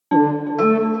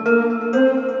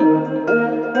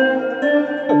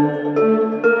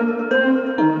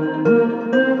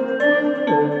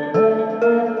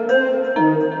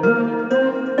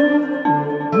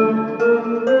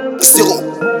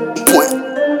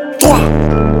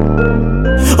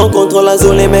On contrôle la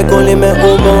zone, les mecs on les met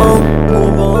au banc.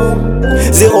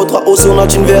 03 au son,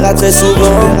 tu me verras très souvent.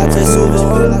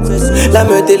 La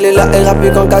meute elle est là, elle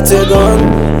rappelle qu'en 4 secondes.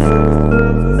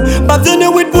 Pas besoin de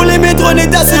weed pour les mettre en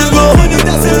état second.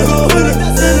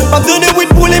 Pas besoin de weed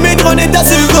pour les mettre en état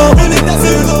second.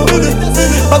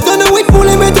 Pas besoin de weed pour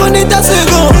les mettre en état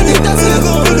second.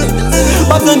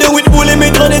 Pas besoin de weed pour les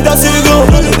mettre en état second.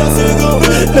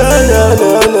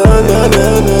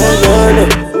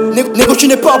 Négo, tu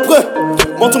n'es pas prêt.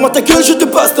 Montre-moi ta gueule, je te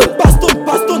bastonne.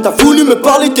 T'as voulu me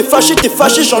parler, t'es fâché,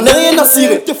 j'en ai rien à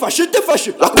cirer. T'es fâché.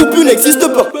 La coupure n'existe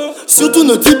pas. Surtout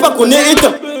ne dis pas qu'on est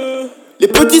éteint. Les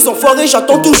petits enfoirés,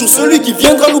 j'attends toujours celui qui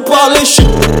viendra nous parler. Shit,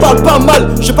 parle pas mal,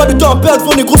 j'ai pas de temps à perdre,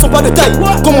 vos négros sont pas de taille.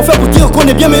 Comment faire pour dire qu'on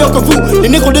est bien meilleur que vous? Les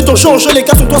négros de ton genre, je les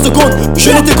casse en 3 secondes. Je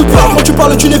ne t'écoute pas, quand tu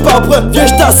parles, tu n'es pas prêt. Viens,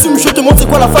 je t'assume, je te montre c'est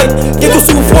quoi la fight. Quelques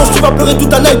souffrances, tu vas pleurer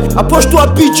toute la night. Approche-toi,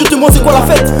 bitch, je te montre c'est quoi la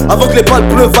fête. Avant que les balles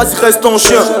pleuvent, vas-y, reste en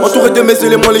chien. Entouré de mes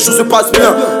éléments, les choses se passent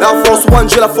bien. Air Force One,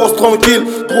 j'ai la force tranquille.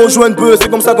 Gros joint de bœuf, c'est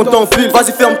comme ça qu'on t'enfile.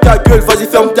 Vas-y, ferme ta gueule,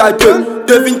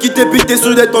 Devine qui t'ébite, t'es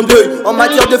sûr d'être en deuil. En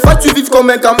matière de fat, tu vives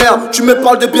comme un camère. Tu me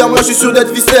parles de bien, moi je suis sûr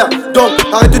d'être viscère. Donc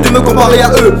arrête de me comparer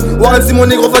à eux. Warren c'est mon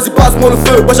négro, vas-y passe-moi le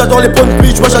feu. Moi j'adore les bonnes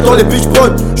bitches, moi j'adore les bitch bros.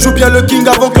 Joue bien le king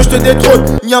avant que je te détrône.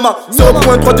 Nyama,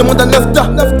 0.3 demande à 9 ta.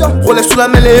 Rolex sous la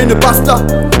mêlée et une pasta.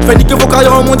 Fais niquer vos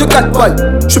carrières en moins de 4 pailles.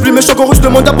 Je suis plus méchant qu'en russe,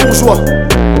 demande à bourgeois.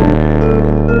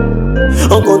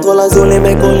 On contrôle la zone, les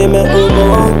mecs on les met au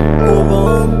banc.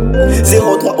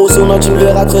 03 au son, tu me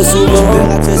verras très souvent.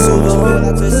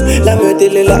 La meute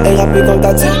elle est là, elle rappelle qu'en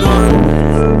 4 secondes.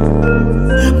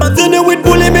 Pas besoin de weed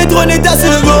pour les mettre en état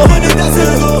second.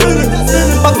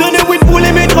 Pas besoin de weed pour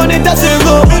les mettre en état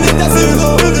second.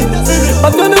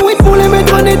 Pas besoin de weed pour les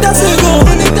mettre en état second.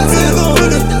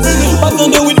 Pas besoin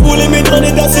de weed pour les mettre en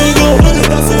état second.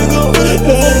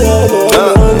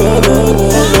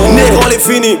 Négro, on est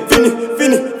fini.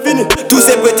 Tous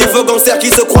ces petits faux gangsters qui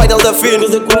se croient dans un film.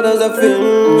 03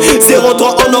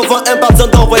 on envoie un, pas besoin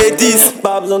d'envoyer 10.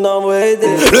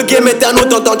 Le game est à nous,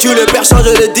 t'entends-tu le père change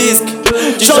de disque.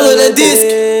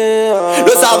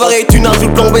 Le savoir est une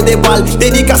arme plombée des balles.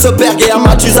 Dédicace au père et à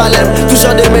Mathusalem.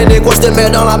 Touchant des ménés, gros je te mets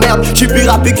dans la merde. J'suis plus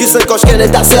rapide que ce coche qu'elle est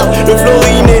ta sœur. Le flow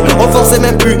inné, on force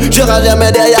même plus. Je rate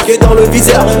jamais derrière que dans le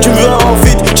viseur. Tu me veux en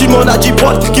vite, tu demandes à 10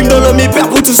 potes qui me donne le mi-père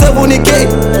pour tout ça vous niquer.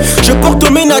 Je porte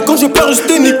au ménage quand je pars, je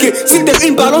t'ai niqué. Si t'es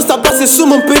une balance, t'as passé sous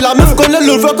mon pied. La meuf connaît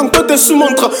le voit comme toi t'es sous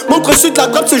mon train. Montre suite la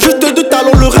trappe, c'est juste 2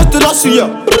 talons, le reste de la sueur.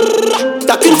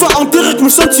 T'as qu'une fois enterré, je me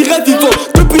sentirais vivant.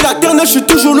 Depuis la dernière, je suis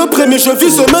toujours le premier. Je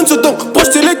vise au même donc, proche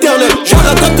c'est l'éternel.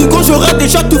 J'aurais tout quand j'aurais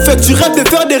déjà tout fait. Tu rêves de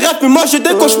faire des rêves, mais moi j'ai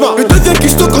des cauchemars. Je deviens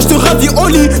cuistot quand je te ravis au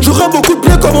lit. J'aurais beaucoup de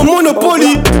blé comme au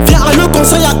Monopoly. Viens à nos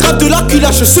conseils, attrape de la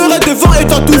culasse. Je serai devant et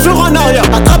toi toujours en arrière.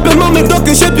 Attrape-moi maintenant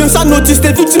que j'ai bien ça notice.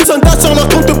 Tes victimes sont tas sur leur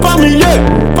compte par milliers.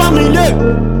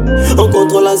 On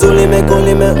contrôle la zone, les mecs on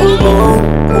les met au banc.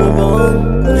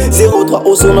 03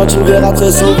 au son, tu me verras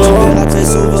très souvent.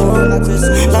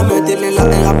 La meute elle est là,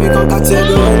 elle rappelle qu'en 4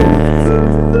 secondes.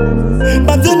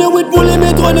 Pas besoin de weed pour les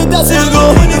mettre en état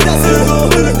second.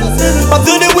 Pas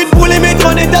besoin de weed pour les mettre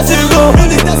en état second.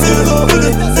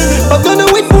 Pas besoin de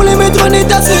weed pour les mettre en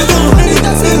état second.